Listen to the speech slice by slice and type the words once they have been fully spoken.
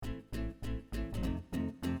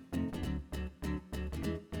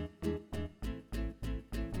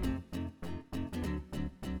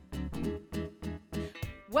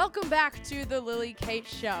Welcome back to the Lily Kate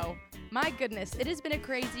Show. My goodness, it has been a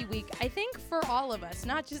crazy week, I think, for all of us,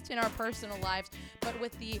 not just in our personal lives, but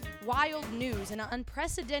with the wild news and an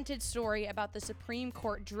unprecedented story about the Supreme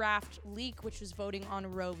Court draft leak, which was voting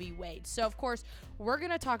on Roe v. Wade. So, of course, we're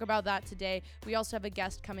going to talk about that today. We also have a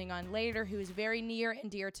guest coming on later who is very near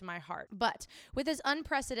and dear to my heart. But with this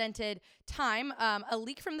unprecedented time, a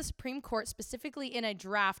leak from the Supreme Court, specifically in a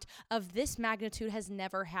draft of this magnitude, has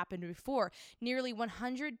never happened before. Nearly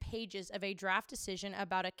 100 pages of a draft decision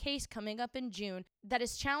about a case coming up in June that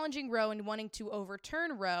is challenging Roe and wanting to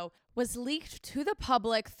overturn Roe was leaked to the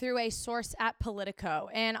public through a source at Politico.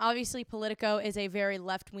 And obviously Politico is a very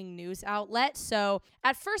left-wing news outlet. So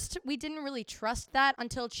at first we didn't really trust that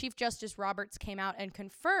until Chief Justice Roberts came out and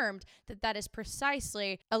confirmed that that is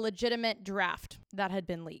precisely a legitimate draft that had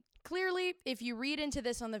been leaked. Clearly, if you read into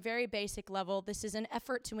this on the very basic level, this is an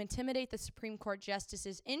effort to intimidate the Supreme Court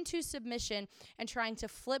justices into submission and trying to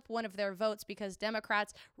flip one of their votes because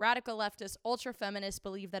Democrats, radical leftists, ultra-feminists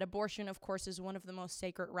believe that abortion, of course, is one of the most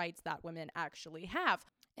sacred rights that women actually have.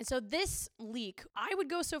 And so this leak, I would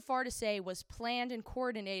go so far to say, was planned and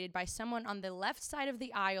coordinated by someone on the left side of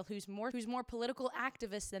the aisle who's more political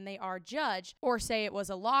activist than they are judge, or say it was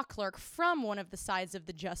a law clerk from one of the sides of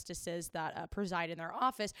the justices that preside in their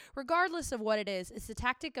office. Regardless of what it is, it's a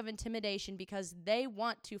tactic of intimidation because they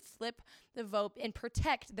want to flip the vote and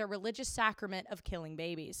protect their religious sacrament of killing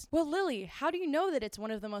babies. Well, Lily, how do you know that it's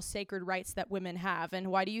one of the most sacred rights that women have? And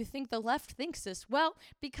why do you think the left thinks this? Well,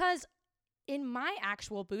 because in my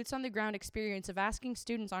actual boots on the ground experience of asking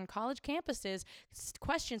students on college campuses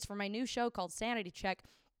questions for my new show called Sanity Check,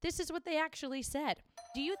 this is what they actually said.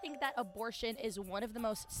 Do you think that abortion is one of the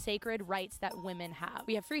most sacred rights that women have?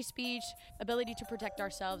 We have free speech, ability to protect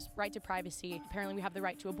ourselves, right to privacy. Apparently we have the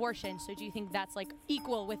right to abortion. So do you think that's like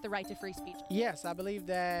equal with the right to free speech? Yes, I believe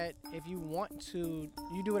that if you want to,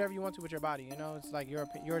 you do whatever you want to with your body. You know, it's like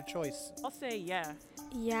your choice. I'll say yeah.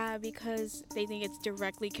 Yeah, because they think it's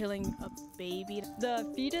directly killing a baby.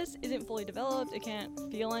 The fetus isn't fully developed. It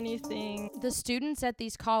can't feel anything. The students at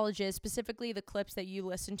these colleges, specifically the clips that you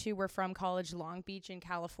listened to were from College Long Beach in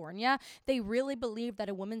California. They really believe that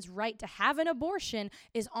a woman's right to have an abortion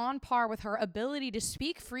is on par with her ability to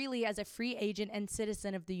speak freely as a free agent and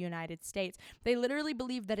citizen of the United States. They literally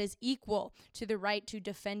believe that is equal to the right to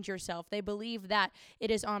defend yourself. They believe that it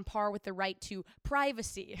is on par with the right to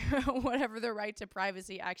privacy, whatever the right to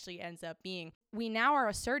privacy actually ends up being. We now are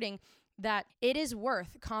asserting that it is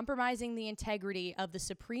worth compromising the integrity of the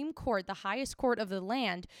Supreme Court, the highest court of the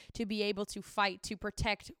land, to be able to fight to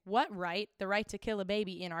protect what right? The right to kill a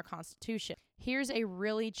baby in our Constitution. Here's a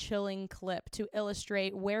really chilling clip to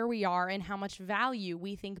illustrate where we are and how much value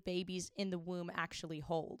we think babies in the womb actually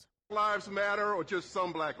hold. Lives matter or just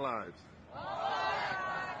some black lives?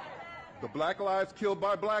 The black lives killed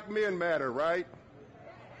by black men matter, right?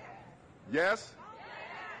 Yes?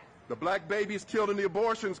 The black babies killed in the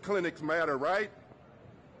abortion clinics matter, right?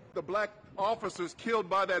 The black officers killed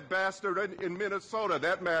by that bastard in Minnesota,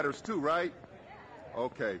 that matters too, right?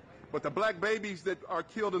 Okay. But the black babies that are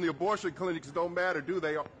killed in the abortion clinics don't matter, do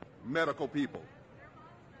they, medical people?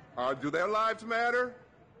 Do their lives matter?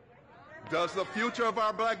 Does the future of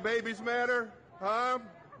our black babies matter? Huh?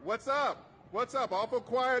 What's up? What's up? Awful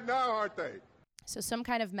quiet now, aren't they? So some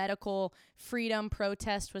kind of medical freedom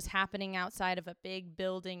protest was happening outside of a big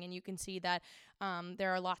building, and you can see that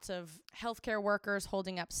there are lots of healthcare workers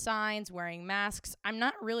holding up signs, wearing masks. I'm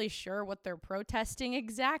not really sure what they're protesting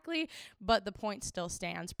exactly, but the point still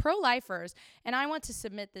stands. Pro-lifers, and I want to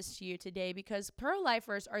submit this to you today because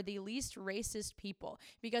pro-lifers are the least racist people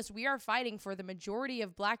because we are fighting for the majority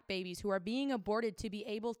of black babies who are being aborted to be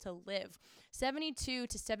able to live. 72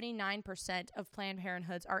 to 79% of Planned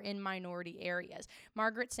Parenthoods are in minority areas.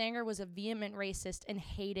 Margaret Sanger was a vehement racist and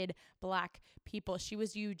hated black people. She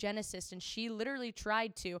was a eugenicist, and she literally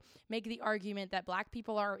tried to make the argument that black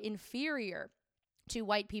people are inferior to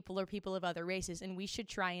white people or people of other races, and we should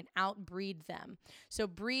try and outbreed them. So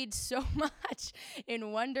breed so much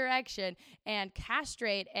in one direction and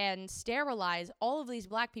castrate and sterilize all of these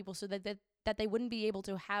black people so that they wouldn't be able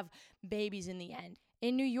to have babies in the end.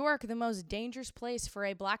 In New York, the most dangerous place for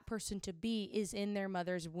a black person to be is in their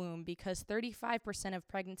mother's womb because 35% of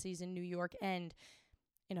pregnancies in New York end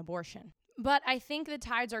in abortion. But I think the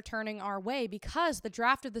tides are turning our way because the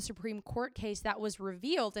draft of the Supreme Court case that was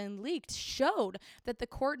revealed and leaked showed that the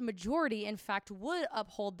court majority, in fact, would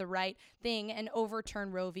uphold the right thing and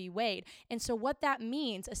overturn Roe v. Wade. And so what that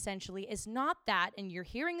means, essentially, is not that, and you're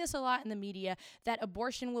hearing this a lot in the media, that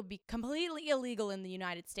abortion will be completely illegal in the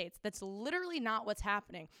United States. That's literally not what's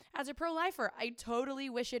happening. As a pro-lifer, I totally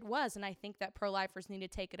wish it was, and I think that pro-lifers need to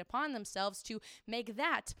take it upon themselves to make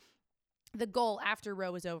that the goal after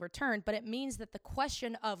Roe is overturned. But it means that the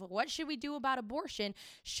question of what should we do about abortion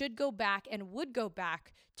should go back and would go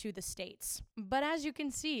back to the states. But as you can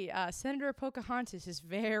see, Senator Pocahontas is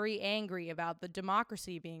very angry about the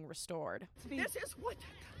democracy being restored. This is what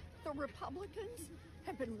the Republicans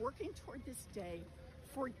have been working toward this day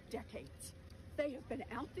for decades. They have been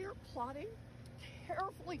out there plotting,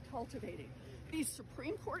 carefully cultivating these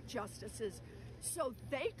Supreme Court justices so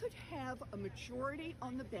they could have a majority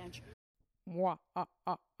on the bench.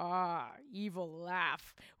 Evil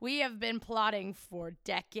laugh. We have been plotting for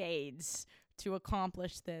decades to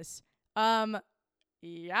accomplish this.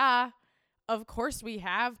 Yeah, of course we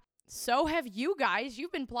have. So have you guys.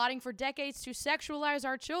 You've been plotting for decades to sexualize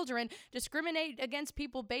our children, discriminate against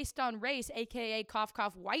people based on race, aka cough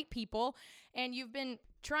cough white people, and you've been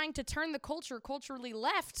trying to turn the culture culturally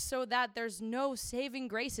left so that there's no saving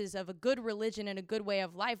graces of a good religion and a good way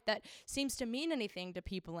of life that seems to mean anything to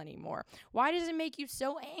people anymore. Why does it make you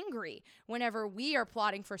so angry whenever we are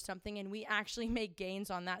plotting for something and we actually make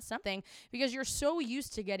gains on that something? Because you're so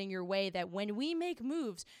used to getting your way that when we make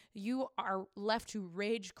moves, you are left to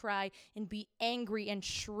rage cry and be angry and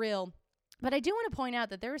shrill. But I do want to point out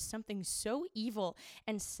that there is something so evil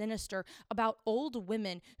and sinister about old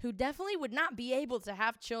women who definitely would not be able to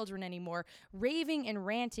have children anymore, raving and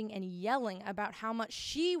ranting and yelling about how much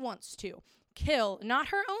she wants to kill not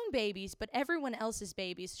her own babies, but everyone else's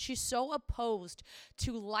babies. She's so opposed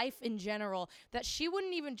to life in general that she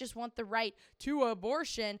wouldn't even just want the right to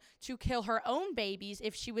abortion to kill her own babies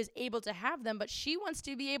if she was able to have them, but she wants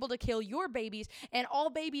to be able to kill your babies and all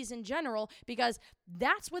babies in general, because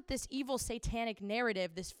that's what this evil satanic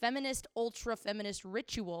narrative, this feminist, ultra-feminist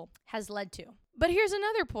ritual has led to. But here's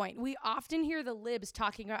another point. We often hear the libs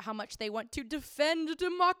talking about how much they want to defend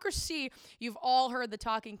democracy. You've all heard the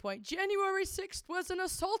talking point. January 6th was an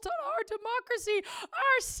assault on our democracy,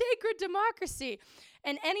 our sacred democracy.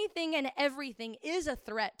 And anything and everything is a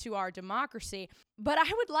threat to our democracy. But I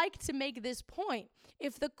would like to make this point.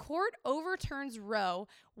 If the court overturns Roe,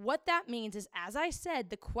 what that means is, as I said,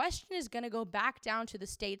 the question is going to go back down to the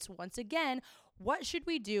states once again. What should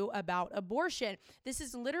we do about abortion? This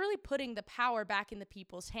is literally putting the power back in the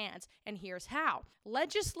people's hands. And here's how.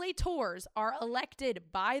 Legislators are elected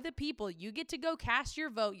by the people. You get to go cast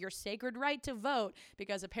your vote, your sacred right to vote,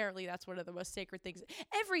 because apparently that's one of the most sacred things.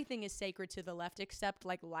 Everything is sacred to the left except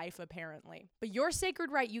like life, apparently. But your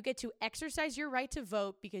sacred right, you get to exercise your right to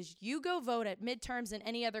vote because you go vote at midterms and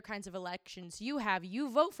any other kinds of elections you have. You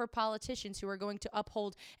vote for politicians who are going to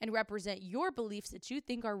uphold and represent your beliefs that you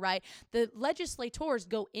think are right. The legislators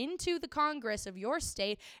go into the Congress of your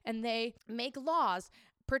state and they make laws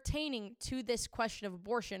pertaining to this question of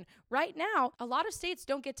abortion. Right now, a lot of states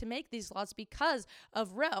don't get to make these laws because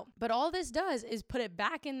of Roe. But all this does is put it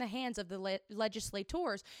back in the hands of the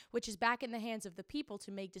legislators, which is back in the hands of the people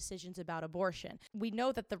to make decisions about abortion. We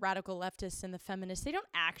know that the radical leftists and the feminists, they don't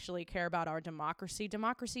actually care about our democracy.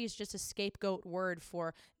 Democracy is just a scapegoat word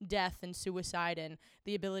for death and suicide and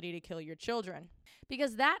the ability to kill your children.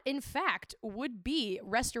 Because that, in fact, would be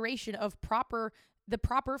restoration of the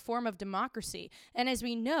proper form of democracy. And as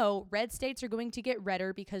we know, red states are going to get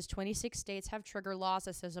redder because 26 states have trigger laws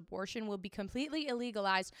that says abortion will be completely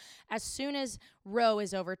illegalized as soon as Roe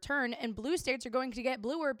is overturned. And blue states are going to get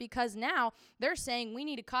bluer because now they're saying we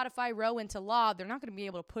need to codify Roe into law. They're not going to be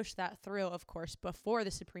able to push that through, of course, before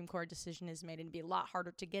the Supreme Court decision is made. It'd be a lot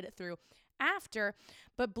harder to get it through after.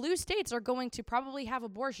 But blue states are going to probably have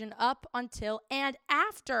abortion up until and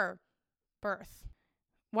after birth.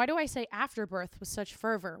 Why do I say after birth with such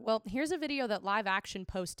fervor? Well, here's a video that Live Action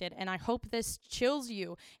posted, and I hope this chills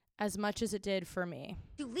you as much as it did for me.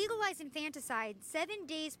 To legalize infanticide 7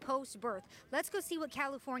 days post-birth. Let's go see what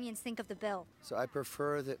Californians think of the bill. So I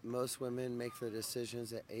prefer that most women make their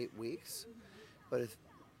decisions at 8 weeks, but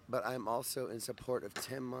I'm also in support of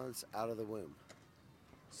 10 months out of the womb.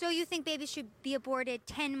 So you think babies should be aborted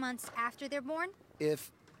 10 months after they're born? If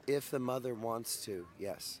the mother wants to,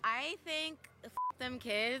 yes. I think them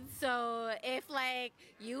kids. So if like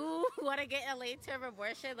you want to get a late term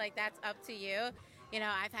abortion, like that's up to you. You know,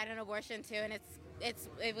 I've had an abortion too, and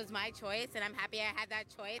it was my choice, and I'm happy I had that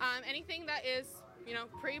choice. Anything that is, you know,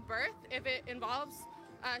 pre-birth, if it involves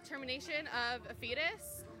termination of a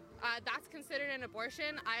fetus, that's considered an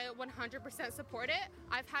abortion. I 100% support it.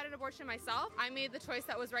 I've had an abortion myself. I made the choice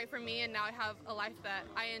that was right for me, and now I have a life that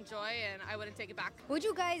I enjoy, and I wouldn't take it back. Would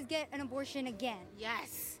you guys get an abortion again?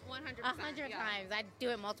 Yes. 100%. 100 times. I'd do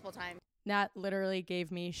it multiple times. That literally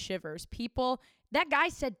gave me shivers. People, that guy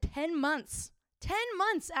said 10 months. 10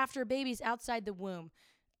 months after baby's outside the womb.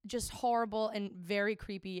 Just horrible and very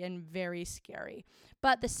creepy and very scary.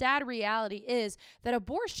 But the sad reality is that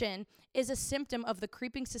abortion is a symptom of the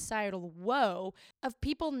creeping societal woe of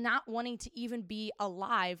people not wanting to even be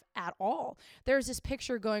alive at all. There's this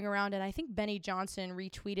picture going around, and I think Benny Johnson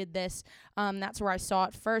retweeted this. That's where I saw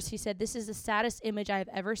it first. He said, "This is the saddest image I have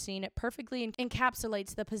ever seen. It perfectly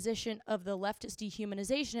encapsulates the position of the leftist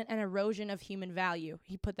dehumanization and erosion of human value."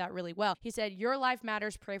 He put that really well. He said, "Your life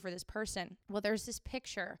matters. Pray for this person." Well, there's this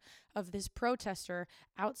picture of this protester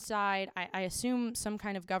outside, I assume some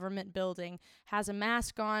kind of government building, has a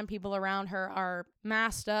mask on. People around her are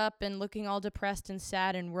masked up and looking all depressed and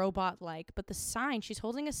sad and robot-like. But the sign, she's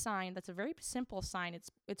holding a sign that's a very simple sign.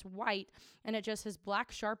 It's white, and it just has black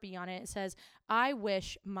Sharpie on it. It says, "I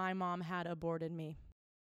wish my mom had aborted me."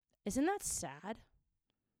 Isn't that sad?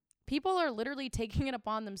 People are literally taking it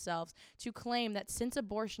upon themselves to claim that since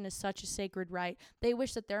abortion is such a sacred right, they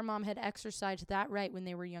wish that their mom had exercised that right when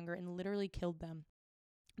they were younger and literally killed them.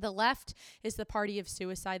 The left is the party of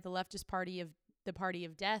suicide. The left is the party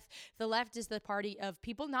of death. The left is the party of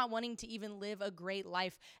people not wanting to even live a great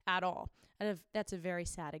life at all. That's a very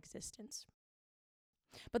sad existence.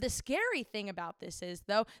 But the scary thing about this is,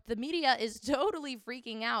 though, the media is totally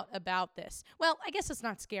freaking out about this. Well, I guess it's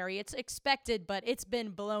not scary. It's expected, but it's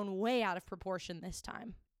been blown way out of proportion this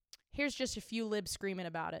time. Here's just a few libs screaming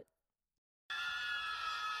about it.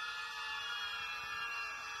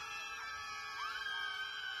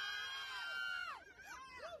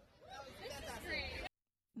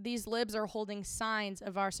 These libs are holding signs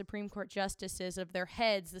of our Supreme Court justices, of their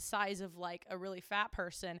heads the size of like a really fat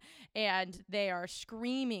person, and they are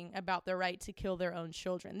screaming about the right to kill their own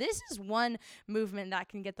children. This is one movement that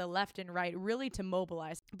can get the left and right really to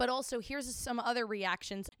mobilize. But also, here's some other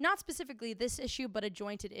reactions, not specifically this issue, but a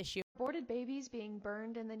jointed issue. Aborted babies being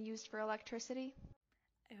burned and then used for electricity?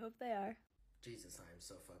 I hope they are. Jesus, I am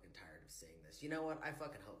so fucking tired of seeing this. You know what? I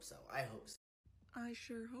fucking hope so. I hope so. I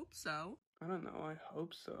sure hope so. I don't know, I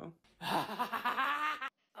hope so.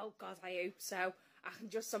 Oh god, I hope so. I can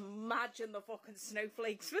just imagine the fucking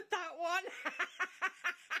snowflakes with that one.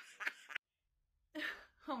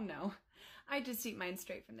 Oh no, I just eat mine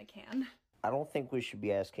straight from the can. I don't think we should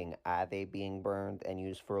be asking, are they being burned and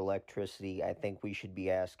used for electricity? I think we should be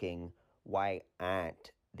asking, why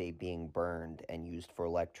aren't they being burned and used for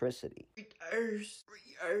electricity? Reuse,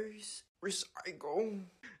 recycle,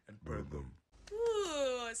 and burn them.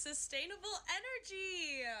 Ooh, sustainable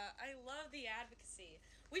energy. I love the advocacy.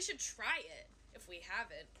 We should try it if we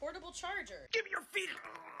haven't. Portable charger. Give me your feet.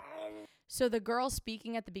 So the girl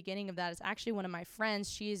speaking at the beginning of that is actually one of my friends.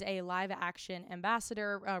 She's a live action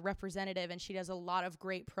ambassador representative, and she does a lot of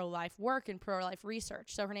great pro-life work and pro-life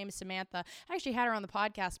research. So her name is Samantha. I actually had her on the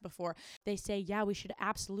podcast before. They say, yeah, we should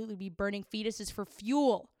absolutely be burning fetuses for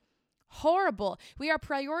fuel. Horrible. We are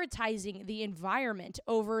prioritizing the environment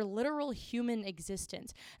over literal human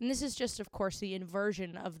existence. And this is just, of course, the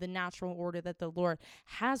inversion of the natural order that the Lord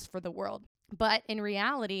has for the world. But in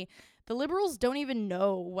reality, the liberals don't even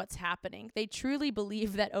know what's happening. They truly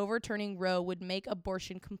believe that overturning Roe would make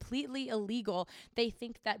abortion completely illegal. They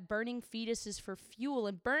think that burning fetuses for fuel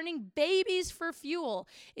and burning babies for fuel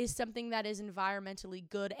is something that is environmentally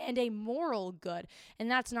good and a moral good.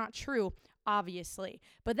 And that's not true, obviously.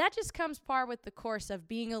 But that just comes par with the course of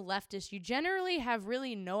being a leftist. You generally have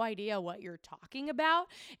really no idea what you're talking about.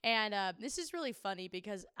 And this is really funny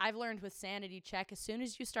because I've learned with Sanity Check, as soon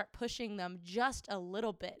as you start pushing them just a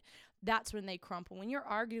little bit, that's when they crumple. When you're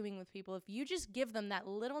arguing with people, if you just give them that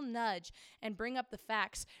little nudge and bring up the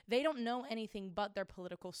facts, they don't know anything but their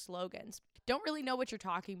political slogans. Don't really know what you're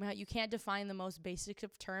talking about. You can't define the most basic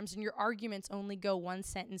of terms, and your arguments only go one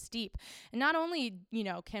sentence deep. And not only,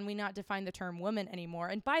 can we not define the term woman anymore,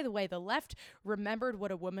 and by the way, the left remembered what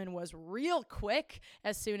a woman was real quick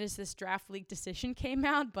as soon as this draft leak decision came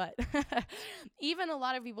out, but even a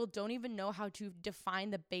lot of people don't even know how to define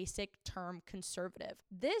the basic term conservative.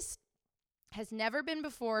 This has never been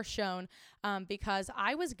before shown because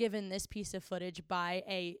I was given this piece of footage by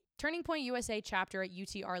a Turning Point USA chapter at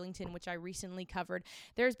UT Arlington, which I recently covered.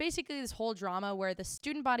 There's basically this whole drama where the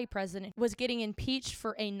student body president was getting impeached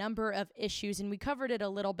for a number of issues, and we covered it a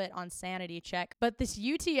little bit on Sanity Check. But this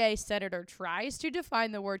UTA senator tries to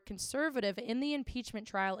define the word conservative in the impeachment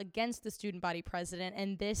trial against the student body president,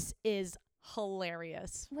 and this is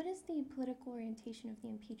hilarious. What is the political orientation of the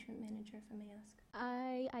impeachment manager, if I may ask?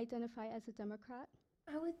 I identify as a Democrat.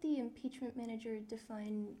 How would the impeachment manager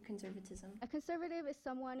define conservatism? A conservative is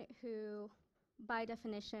someone who, by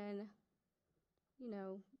definition,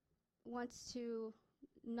 wants to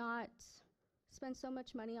not spend so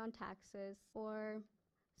much money on taxes, or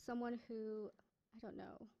someone who, I don't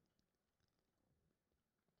know,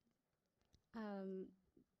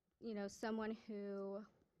 someone who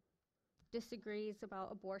disagrees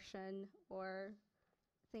about abortion or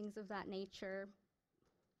things of that nature.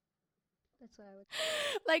 That's what I would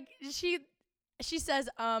say. Like, she says,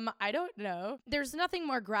 I don't know. There's nothing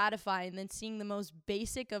more gratifying than seeing the most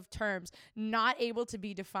basic of terms not able to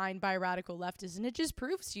be defined by radical leftists. And it just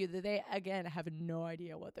proves to you that they, again, have no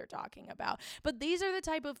idea what they're talking about. But these are the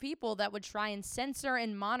type of people that would try and censor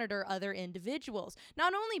and monitor other individuals.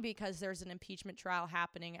 Not only because there's an impeachment trial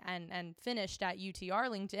happening and finished at UT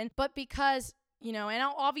Arlington, but because and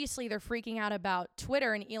obviously they're freaking out about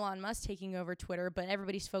Twitter and Elon Musk taking over Twitter, but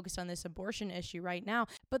everybody's focused on this abortion issue right now.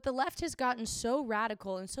 But the left has gotten so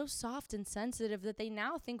radical and so soft and sensitive that they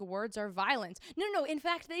now think words are violence. No, in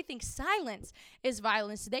fact, they think silence is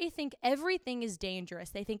violence. They think everything is dangerous.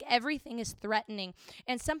 They think everything is threatening.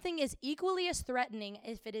 And something is equally as threatening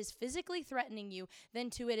if it is physically threatening you, than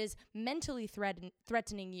to it is mentally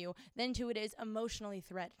threatening you, than to it is emotionally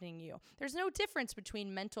threatening you. There's no difference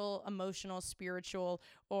between mental, emotional, spiritual,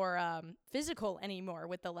 or physical anymore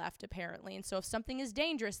with the left, apparently. And so if something is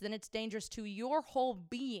dangerous, then it's dangerous to your whole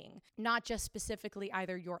being, not just specifically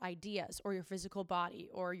either your ideas or your physical body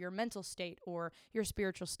or your mental state or your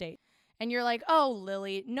spiritual state. And you're like, oh,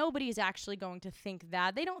 Lily, nobody's actually going to think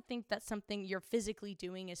that. They don't think that something you're physically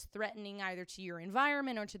doing is threatening either to your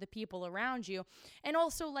environment or to the people around you. And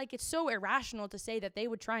also, like, it's so irrational to say that they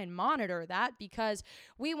would try and monitor that, because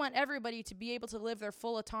we want everybody to be able to live their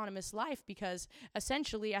full autonomous life, because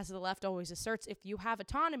essentially, as the left always asserts, if you have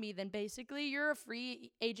autonomy, then basically you're a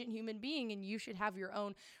free agent human being and you should have your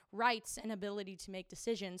own rights and ability to make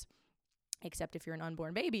decisions. Except if you're an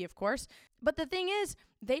unborn baby, of course. But the thing is,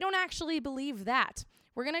 they don't actually believe that.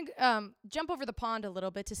 We're going to jump over the pond a little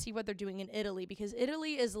bit to see what they're doing in Italy, because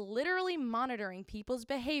Italy is literally monitoring people's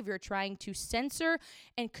behavior, trying to censor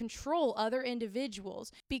and control other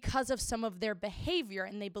individuals because of some of their behavior,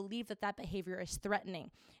 and they believe that that behavior is threatening.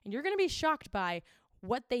 And you're going to be shocked by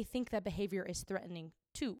what they think that behavior is threatening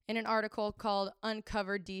to. In an article called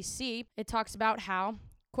Uncover DC, it talks about how,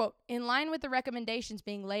 quote, in line with the recommendations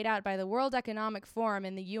being laid out by the World Economic Forum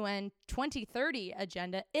in the UN 2030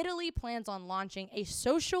 agenda, Italy plans on launching a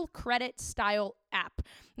social credit-style app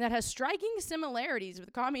that has striking similarities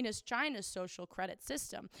with communist China's social credit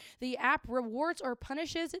system. The app rewards or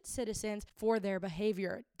punishes its citizens for their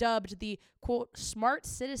behavior, dubbed the, quote, smart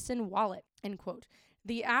citizen wallet, end quote.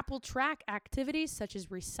 The app will track activities such as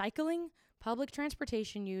recycling, public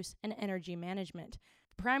transportation use, and energy management.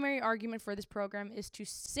 The primary argument for this program is to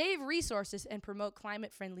save resources and promote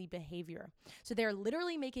climate-friendly behavior. So they're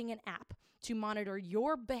literally making an app to monitor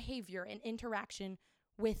your behavior and interaction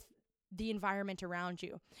with the environment around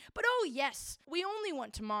you. But oh yes, we only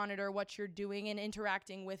want to monitor what you're doing and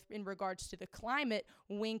interacting with in regards to the climate,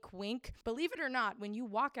 wink wink. Believe it or not, when you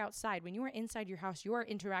walk outside, when you are inside your house, you are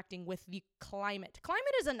interacting with the climate. Climate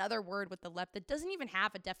is another word with the left that doesn't even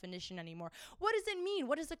have a definition anymore. What does it mean?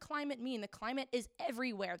 What does the climate mean? The climate is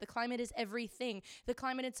everywhere. The climate is everything. The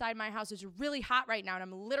climate inside my house is really hot right now and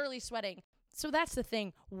I'm literally sweating. So that's the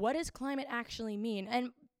thing. What does climate actually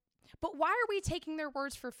mean? But why are we taking their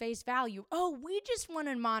words for face value? Oh, we just want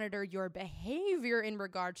to monitor your behavior in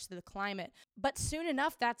regards to the climate. But soon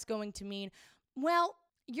enough, that's going to mean, well,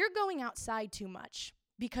 you're going outside too much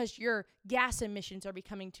because your gas emissions are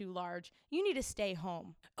becoming too large. You need to stay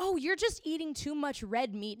home. Oh, you're just eating too much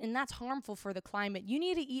red meat and that's harmful for the climate. You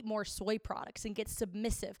need to eat more soy products and get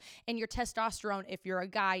submissive. And your testosterone, if you're a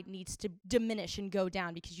guy, needs to diminish and go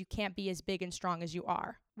down because you can't be as big and strong as you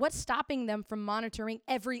are. What's stopping them from monitoring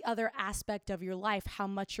every other aspect of your life? How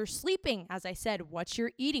much you're sleeping, as I said, what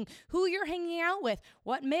you're eating, who you're hanging out with,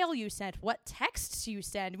 what mail you sent, what texts you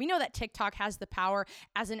send. We know that TikTok has the power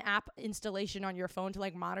as an app installation on your phone to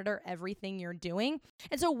like monitor everything you're doing.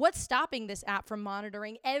 And so what's stopping this app from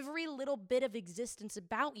monitoring every little bit of existence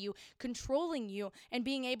about you, controlling you, and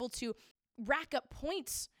being able to rack up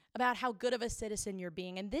points about how good of a citizen you're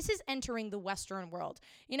being? And this is entering the Western world.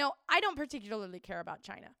 You know, I don't particularly care about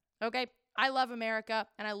China, okay? I love America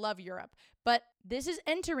and I love Europe, but this is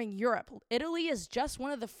entering Europe. Italy is just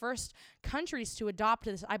one of the first countries to adopt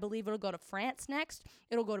this. I believe it'll go to France next.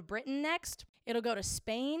 It'll go to Britain next. It'll go to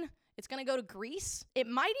Spain. It's going to go to Greece. It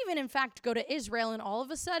might even, in fact, go to Israel. And all of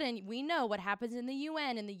a sudden, we know what happens in the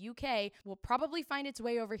UN and the UK will probably find its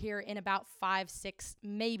way over here in about 5, 6,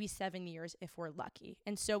 maybe 7 years if we're lucky.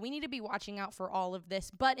 And so we need to be watching out for all of this.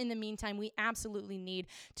 But in the meantime, we absolutely need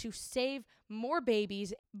to save more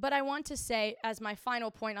babies. But I want to say, as my final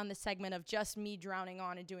point on this segment of just me drowning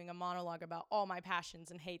on and doing a monologue about all my passions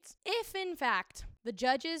and hates, if in fact the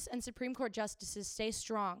judges and Supreme Court justices stay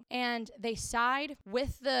strong and they side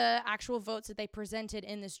with the actual votes that they presented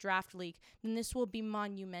in this draft leak, then this will be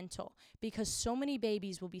monumental because so many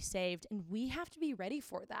babies will be saved, and we have to be ready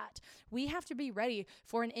for that. We have to be ready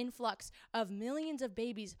for an influx of millions of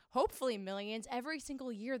babies, hopefully millions, every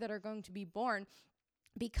single year that are going to be born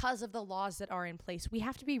because of the laws that are in place. We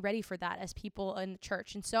have to be ready for that as people in the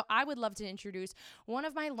church. And so I would love to introduce one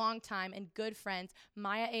of my longtime and good friends,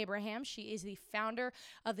 Myah Abraham. She is the founder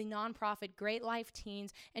of the nonprofit Great Life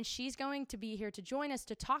Teens, and she's going to be here to join us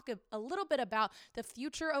to talk a little bit about the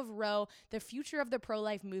future of Roe, the future of the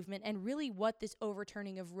pro-life movement, and really what this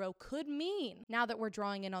overturning of Roe could mean now that we're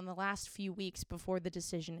drawing in on the last few weeks before the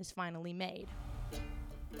decision is finally made.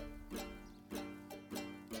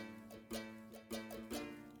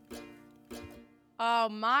 Oh,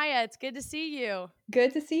 Myah, it's good to see you.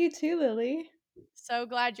 Good to see you too, Lily. So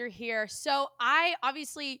glad you're here. So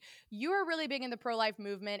you are really big in the pro-life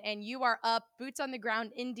movement, and you are up boots on the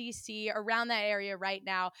ground in DC, around that area right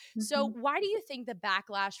now. Mm-hmm. So why do you think the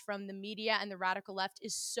backlash from the media and the radical left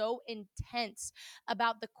is so intense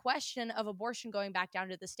about the question of abortion going back down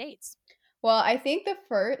to the states? Well, I think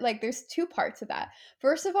there's two parts of that.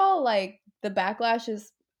 First of all, the backlash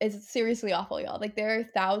is seriously awful, y'all. There are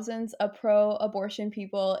thousands of pro-abortion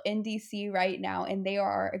people in DC right now, and they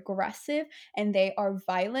are aggressive and they are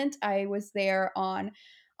violent. I was there on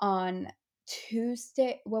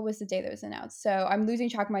Tuesday. What was the day that was announced? So I'm losing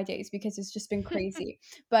track of my days because it's just been crazy.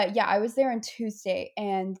 But yeah, I was there on Tuesday,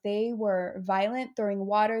 and they were violent, throwing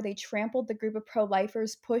water. They trampled the group of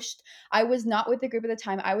pro-lifers, I was not with the group at the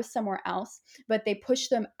time. I was somewhere else, but they pushed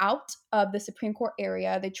them out of the Supreme Court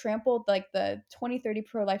area. They trampled the 20, 30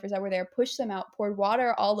 pro-lifers that were there, pushed them out, poured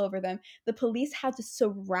water all over them. The police had to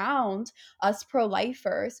surround us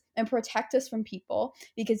pro-lifers and protect us from people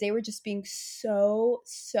because they were just being so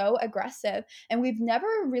aggressive. And we've never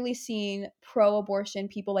really seen pro-abortion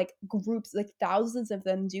people, groups, thousands of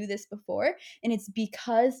them, do this before. And it's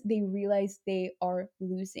because they realize they are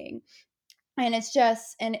losing. And it's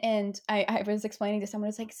just, and I was explaining to someone,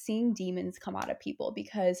 it's like seeing demons come out of people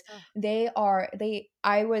because me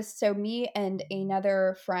and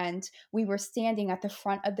another friend, we were standing at the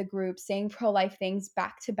front of the group saying pro-life things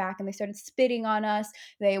back to back, and they started spitting on us.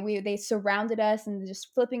 They surrounded us and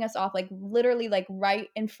just flipping us off, literally right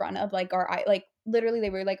in front of our eye, literally they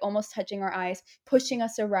were almost touching our eyes, pushing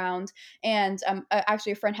us around. And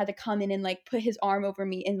actually a friend had to come in and put his arm over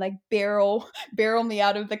me and barrel me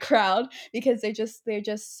out of the crowd because they're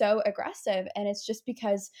just so aggressive. And it's just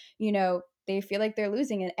because they feel like they're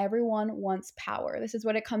losing, and everyone wants power. This is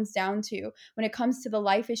what it comes down to. When it comes to the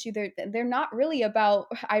life issue, they're not really about,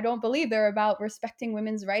 I don't believe they're about respecting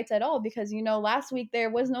women's rights at all, because last week there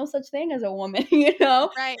was no such thing as a woman.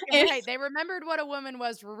 Right. They remembered what a woman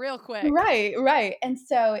was real quick. Right. And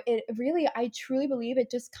so I truly believe it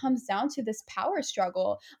just comes down to this power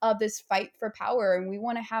struggle, of this fight for power. And we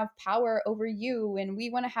want to have power over you, and we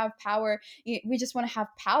want to have power. We just want to have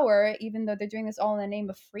power, even though they're doing this all in the name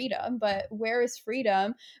of freedom. But where is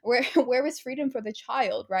freedom? Where is freedom for the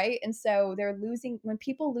child, right? And so they're losing. When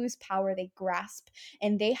people lose power, they grasp,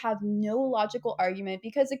 and they have no logical argument.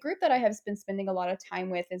 Because a group that I have been spending a lot of time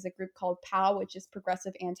with is a group called POW, which is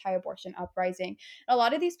Progressive Anti-Abortion Uprising. A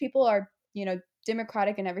lot of these people are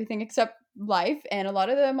democratic and everything except life, and a lot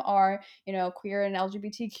of them are queer and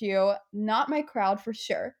LGBTQ. Not my crowd for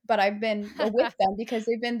sure, but I've been with them because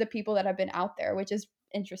they've been the people that have been out there, which is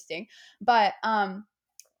interesting. But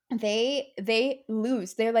they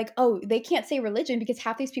lose. They're like, oh, they can't say religion because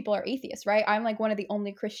half these people are atheists, right? I'm one of the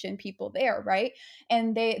only Christian people there, right?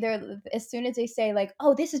 And they're as soon as they say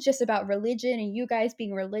oh, this is just about religion and you guys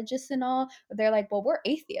being religious and all, they're like, well, we're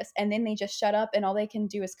atheists. And then they just shut up, and all they can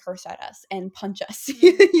do is curse at us and punch us,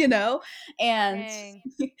 and Dang.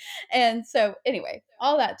 And so anyway,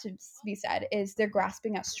 all that to be said is they're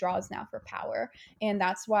grasping at straws now for power. And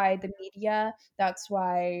that's why the media, that's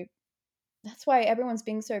why everyone's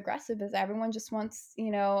being so aggressive, is everyone just wants,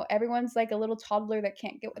 everyone's like a little toddler that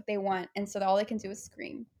can't get what they want. And so all they can do is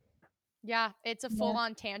scream. Yeah, it's a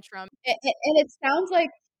full-on tantrum. And it sounds like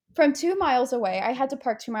from 2 miles away. I had to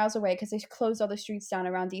park 2 miles away because they closed all the streets down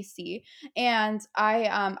around DC. And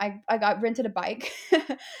I got rented a bike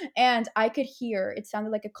and I could hear, it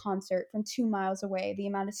sounded like a concert from 2 miles away, the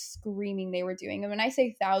amount of screaming they were doing. And when I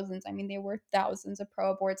say thousands, I mean there were thousands of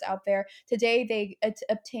pro aborts out there. Today they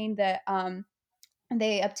obtained the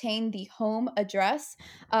home address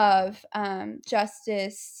of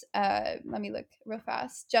Justice. Let me look real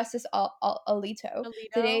fast. Justice Alito. Alito?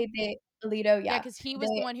 Today they Alito, Yeah, yeah. because he was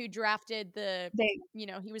the one who drafted They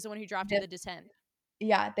he was the one who drafted the the dissent.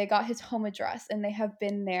 yeah, they got his home address and they have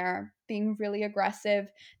been there being really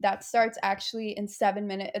aggressive. That starts actually in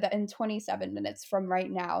 27 minutes from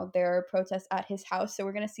right now. There are protests at his house, so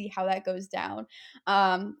we're gonna see how that goes down.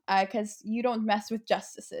 Because you don't mess with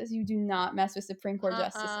justices, you do not mess with Supreme Court Uh-uh.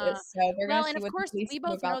 justices. So we're gonna Well, and see of what the course, police we do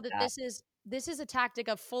both about know that that. this is a tactic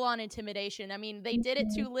of full-on intimidation. I mean, they did it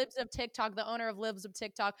Mhm. to Libs of TikTok, the owner of Libs of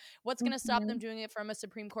TikTok. What's going to stop them Mhm. doing it from a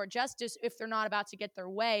Supreme Court justice if they're not about to get their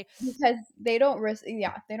way? Because they don't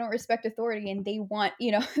respect authority, and they want,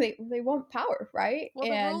 they want power, right? Well,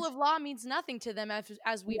 the And rule of law means nothing to them,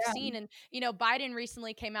 as we've yeah, seen. And, Biden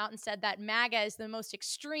recently came out and said that MAGA is the most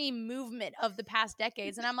extreme movement of the past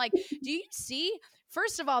decades. And I'm like, do you see?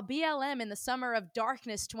 First of all, BLM in the summer of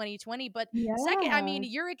darkness 2020. But second, I mean, yeah,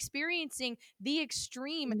 you're experiencing the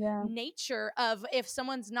extreme yeah, nature of if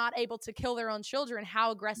someone's not able to kill their own children,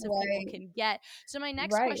 how aggressive people right, can get. So, my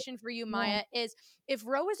next right, question for you, yeah. Myah, is if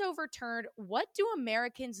Roe is overturned, what do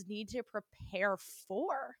Americans need to prepare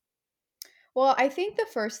for? Well, I think the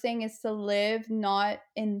first thing is to live not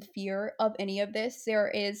in fear of any of this. There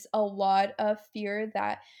is a lot of fear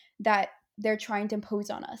that they're trying to impose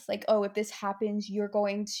on us. Like, oh, if this happens, we're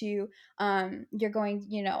going to do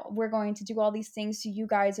all these things to you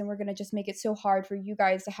guys, and we're going to just make it so hard for you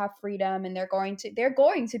guys to have freedom, and they're going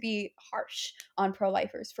to be harsh on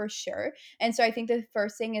pro-lifers for sure. And so I think the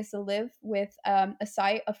first thing is to live with a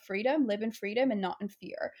sight of freedom, live in freedom and not in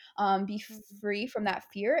fear. Be free from that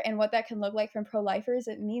fear. And what that can look like from pro-lifers,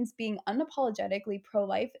 it means being unapologetically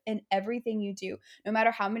pro-life in everything you do, no matter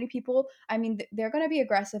how many people. I mean, they're going to be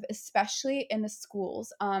aggressive, especially in the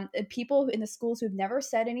schools. People in the schools who've never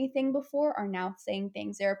said anything before are now saying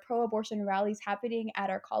things. There are pro-abortion rallies happening at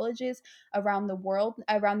our colleges around the world,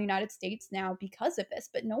 around the United States now because of this,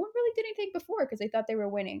 but no one really did anything before because they thought they were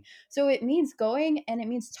winning. So it means going, and it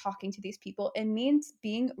means talking to these people. It means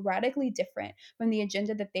being radically different from the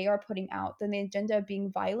agenda that they are putting out, than the agenda of being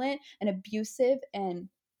violent and abusive and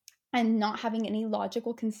not having any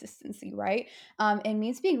logical consistency, right? It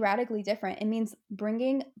means being radically different. It means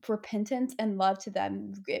bringing repentance and love to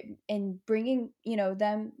them, and bringing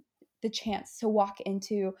them the chance to walk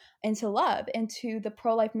into love, into the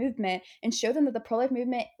pro-life movement, and show them that the pro-life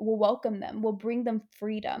movement will welcome them, will bring them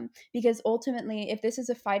freedom. Because ultimately, if this is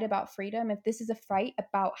a fight about freedom, if this is a fight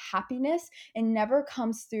about happiness, it never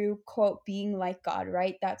comes through, quote, being like God,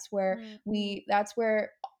 right? That's where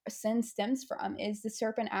sin stems from, is the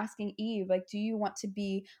serpent asking Eve, like, do you want to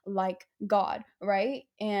be like God, right?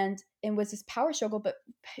 And was this power struggle, but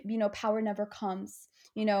power never comes,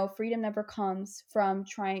 freedom never comes from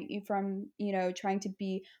trying to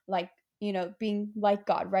be like, being like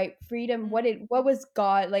God, right? Freedom, what was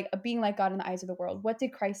God like, being like God in the eyes of the world? What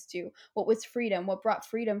did Christ do? What was freedom? What brought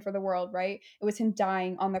freedom for the world, right? It was him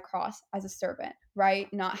dying on the cross as a servant, right?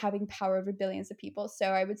 Not having power over billions of people. So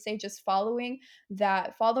I would say just following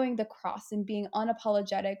the cross and being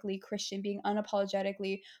unapologetically Christian, being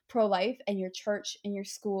unapologetically pro-life, and your church and your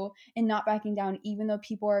school, and not backing down even though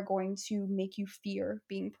people are going to make you fear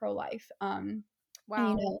being pro-life. And,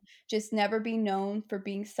 Wow. just never be known for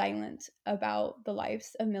being silent about the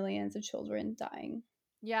lives of millions of children dying.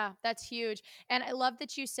 Yeah, that's huge. And I love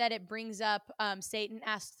that you said it brings up Satan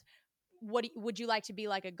asked, would you like to be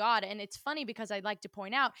like a god? And it's funny because I'd like to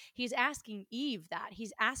point out he's asking Eve that.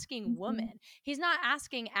 He's asking Mhm. woman. He's not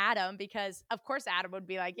asking Adam, because of course Adam would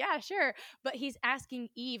be like, yeah, sure. But he's asking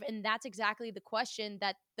Eve. And that's exactly the question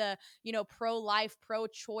that the, pro-life,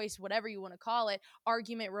 pro-choice, whatever you want to call it,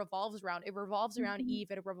 argument revolves around. It revolves around Mhm.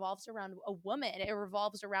 Eve. It revolves around a woman. It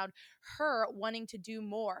revolves around her wanting to do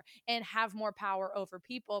more and have more power over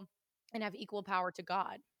people and have equal power to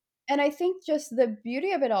God. And I think just the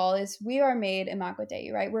beauty of it all is we are made imago Dei,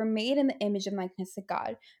 right? We're made in the image and likeness of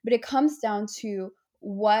God. But it comes down to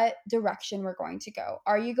what direction we're going to go.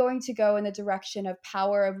 Are you going to go in the direction of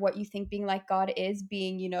power, of what you think being like God is,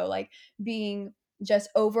 being, like being just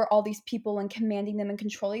over all these people and commanding them and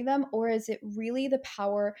controlling them? Or is it really the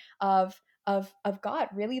power of God,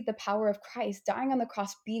 really the power of Christ dying on the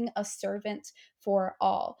cross, being a servant for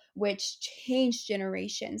all, which changed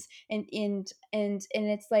generations? And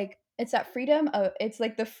it's like, it's that freedom of, it's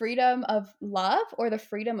like the freedom of love or the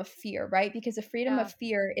freedom of fear, right? Because the freedom Yeah. of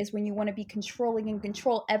fear is when you want to be controlling and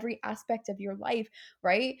control every aspect of your life,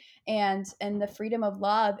 right? And the freedom of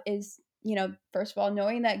love is, you know, first of all,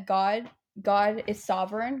 knowing that God is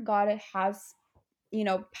sovereign, God has, you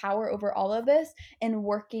know, power over all of this, and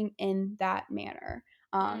working in that manner.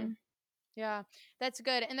 Mm. Yeah, that's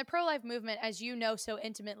good. And the pro life movement, as you know so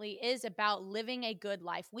intimately, is about living a good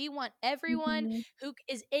life. We want everyone Mhm. who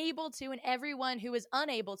is able to and everyone who is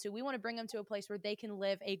unable to, we want to bring them to a place where they can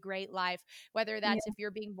live a great life. Whether that's Yeah. if you're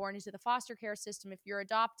being born into the foster care system, if you're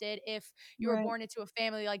adopted, if you were Right. born into a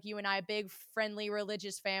family like you and I, a big, friendly,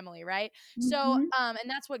 religious family, right? So, Mhm. and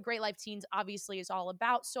that's what Great Life Teens obviously is all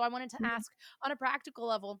about. So I wanted to Yeah. ask on a practical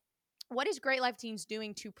level, what is Great Life Teens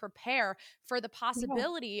doing to prepare for the Yeah.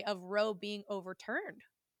 possibility of Roe being overturned?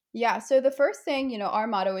 Yeah, so the first thing, you know, our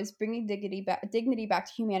motto is bringing dignity back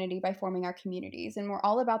to humanity by forming our communities, and we're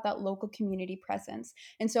all about that local community presence.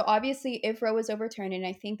 And so obviously if Roe is overturned, and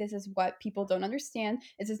I think this is what people don't understand,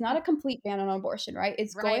 is it's not a complete ban on abortion, right?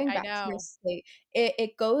 It's Right, going I back to your know. state.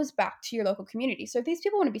 It goes back to your local community. So if these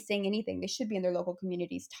people want to be saying anything, they should be in their local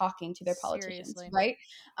communities talking to their politicians, Seriously. right?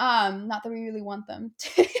 Not that we really want them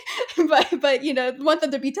to, but you know, want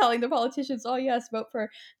them to be telling the politicians, oh yes, vote for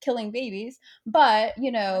killing babies. But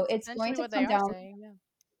you know, That's essentially what they are saying. Yeah.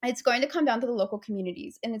 it's going to come down to the local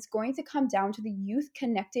communities, and it's going to come down to the youth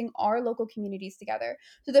connecting our local communities together.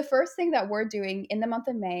 So the first thing that we're doing in the month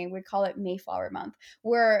of May, we call it Mayflower Month.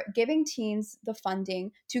 We're giving teens the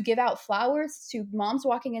funding to give out flowers to moms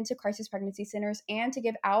walking into crisis pregnancy centers, and to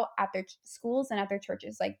give out at their schools and at their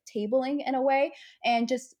churches, like tabling in a way, and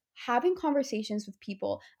just having conversations with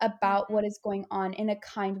people about what is going on in a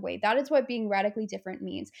kind way. That is what being radically different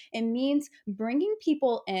means. It means bringing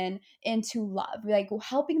people into love, like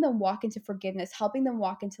helping them walk into forgiveness, helping them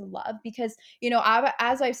walk into love. Because you know,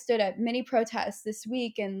 as I've stood at many protests this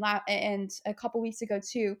week and a couple weeks ago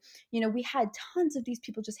too, you know, we had tons of these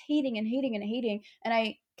people just hating and hating and hating, and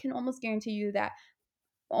I can almost guarantee you that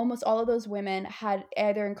almost all of those women had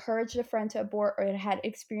either encouraged a friend to abort or had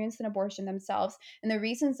experienced an abortion themselves. And the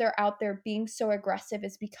reasons they're out there being so aggressive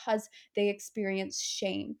is because they experience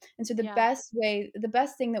shame. And so Yeah. the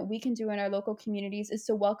best thing that we can do in our local communities is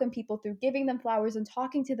to welcome people through giving them flowers and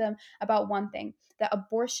talking to them about one thing, that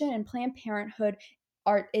abortion and Planned Parenthood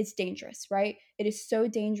is dangerous, right? It is so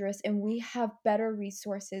dangerous, and we have better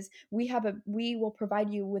resources. We will provide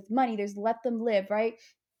you with money. There's Let Them Live, right?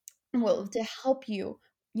 Well, to help you,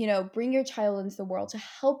 you know, bring your child into the world, to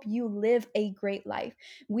help you live a great life.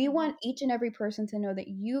 We want each and every person to know that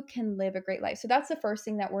you can live a great life. So that's the first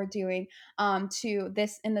thing that we're doing to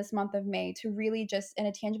this in this month of May, to really just in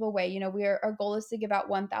a tangible way. You know, our goal is to give out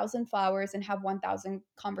 1,000 flowers and have 1,000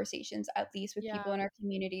 conversations at least with people Yeah. in our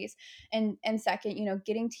communities. And second, you know,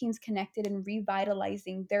 getting teens connected and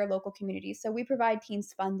revitalizing their local communities. So we provide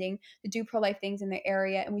teens funding to do pro-life things in the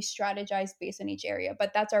area, and we strategize based on each area.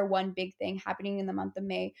 But that's our one big thing happening in the month of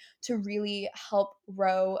May to really help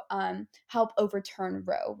Roe, help overturn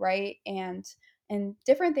Roe, right? And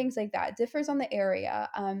different things like that differs on the area,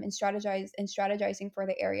 and strategizing for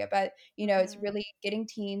the area. But you know, it's really getting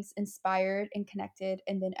teens inspired and connected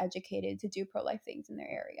and then educated to do pro-life things in their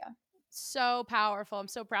area. So powerful. I'm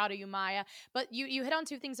so proud of you, Myah. But you hit on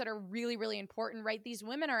two things that are really, really important, right? These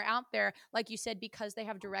women are out there, like you said, because they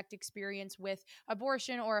have direct experience with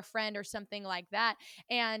abortion or a friend or something like that.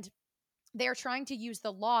 And they're trying to use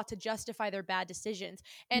the law to justify their bad decisions.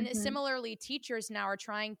 And similarly, teachers now are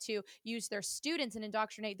trying to use their students and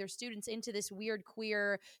indoctrinate their students into this weird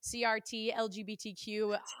queer CRT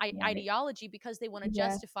LGBTQ Right. ideology because they want to Yeah.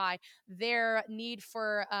 justify their need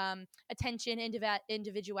for attention,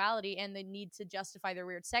 individuality, and the need to justify their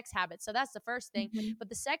weird sex habits. So that's the first thing. Mhm. But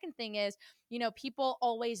the second thing is, you know, people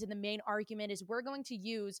always in the main argument is we're going to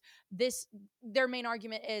use this. Their main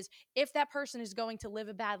argument is if that person is going to live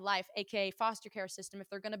a bad life, aka foster care system, if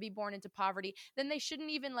they're going to be born into poverty, then they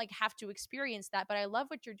shouldn't even like have to experience that. But I love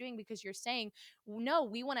what you're doing because you're saying, no,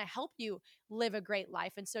 we want to help you live a great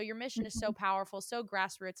life. And so your mission is so Mhm. powerful, so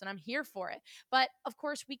grassroots, and I'm here for it. But of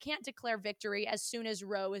course, we can't declare victory as soon as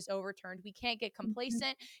Roe is overturned. We can't get Mhm.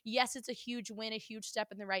 complacent. Yes, it's a huge win, a huge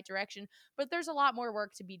step in the right direction, but there's a lot more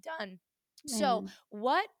work to be done. So, Amen.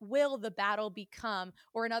 what will the battle become?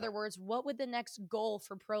 Or, in other words, what would the next goal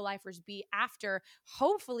for pro lifers be after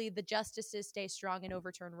hopefully the justices stay strong and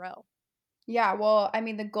overturn Roe? Yeah, well, I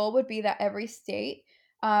mean, the goal would be that every state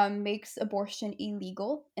makes abortion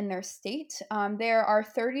illegal in their state. There are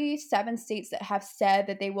 37 states that have said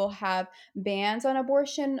that they will have bans on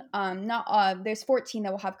abortion. Not There's 14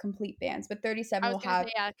 that will have complete bans, but 37 I was will going to have.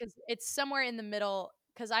 say, yeah, because it's somewhere in the middle.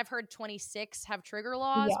 because I've heard 26 have trigger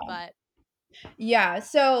laws, Yeah. but Yeah.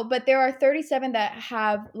 So, but there are 37 that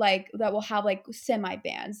will have like semi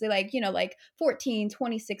bans. They like, like 14,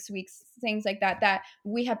 26 weeks, things like that, that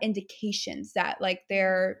we have indications that like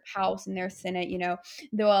their House and their Senate,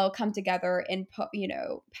 they'll come together and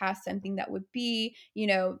pass something that would be,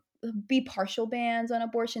 be partial bans on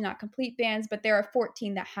abortion, not complete bans, but there are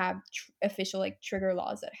 14 that have official like trigger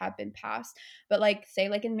laws that have been passed. But like, say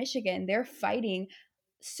like in Michigan, they're fighting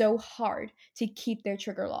so hard to keep their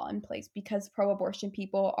trigger law in place because pro-abortion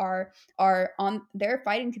people they're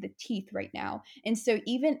fighting to the teeth right now. And so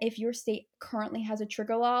even if your state currently has a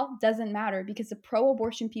trigger law, doesn't matter because the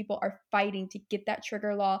pro-abortion people are fighting to get that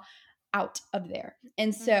trigger law out of there.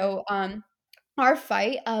 And so our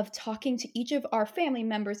fight of talking to each of our family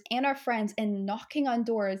members and our friends and knocking on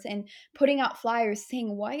doors and putting out flyers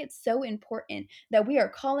saying why it's so important that we are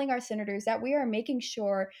calling our senators, that we are making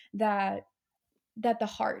sure that the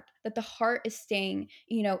heart is staying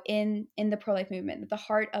in the pro-life movement, that the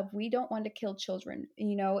heart of we don't want to kill children,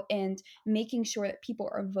 and making sure that people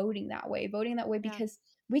are voting that way because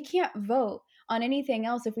we can't vote on anything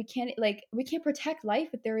else if we can't protect life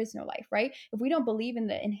if there is no life, right? If we don't believe in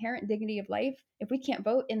the inherent dignity of life, if we can't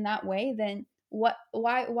vote in that way, then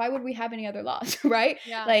why would we have any other laws? Right?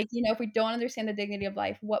 Yeah. Like, if we don't understand the dignity of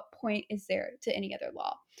life, what point is there to any other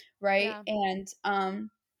law, right?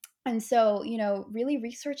 And so, really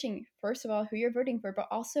researching, first of all, who you're voting for, but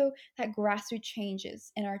also that grassroots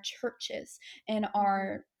changes in our churches and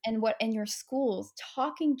in your schools,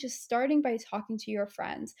 starting by talking to your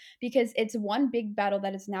friends, because it's one big battle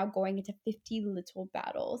that is now going into 50 little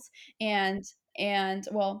battles. And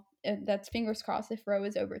well, that's fingers crossed if Roe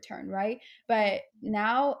is overturned, right? But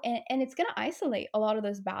now, and it's going to isolate a lot of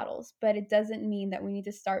those battles, but it doesn't mean that we need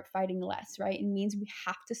to start fighting less, right? It means we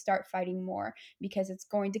have to start fighting more because it's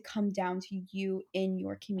going to come down to you in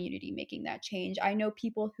your community making that change. I know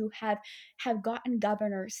people who have gotten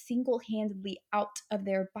governors single-handedly out of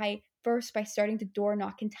there by starting to door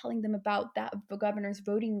knock and telling them about that governor's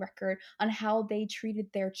voting record on how they treated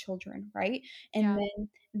their children, right? And then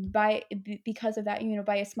because of that,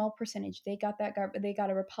 by a small percentage, they got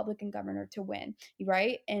a Republican governor to win,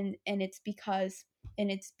 right? And it's because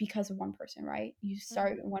of one person, right? You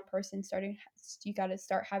start one person starting, you got to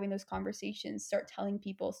start having those conversations, start telling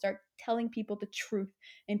people the truth,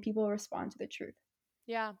 and people respond to the truth.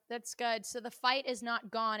 Yeah, that's good. So the fight is not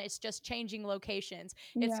gone. It's just changing locations.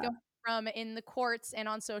 It's going from in the courts and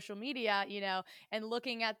on social media, and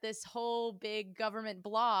looking at this whole big government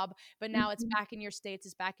blob, but now it's back in your states,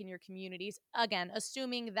 it's back in your communities. Again,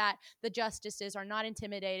 assuming that the justices are not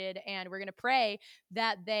intimidated, and we're going to pray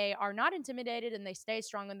that they are not intimidated and they stay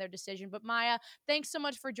strong in their decision. But Myah, thanks so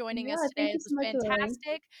much for joining us today. It was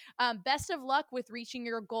fantastic. Best of luck with reaching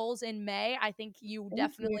your goals in May. I think you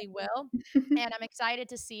definitely will. And I'm excited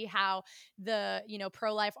to see how the,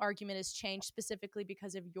 pro-life argument has changed specifically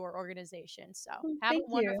because of your organization. So have a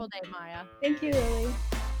wonderful day, Myah. Thank you, Lily.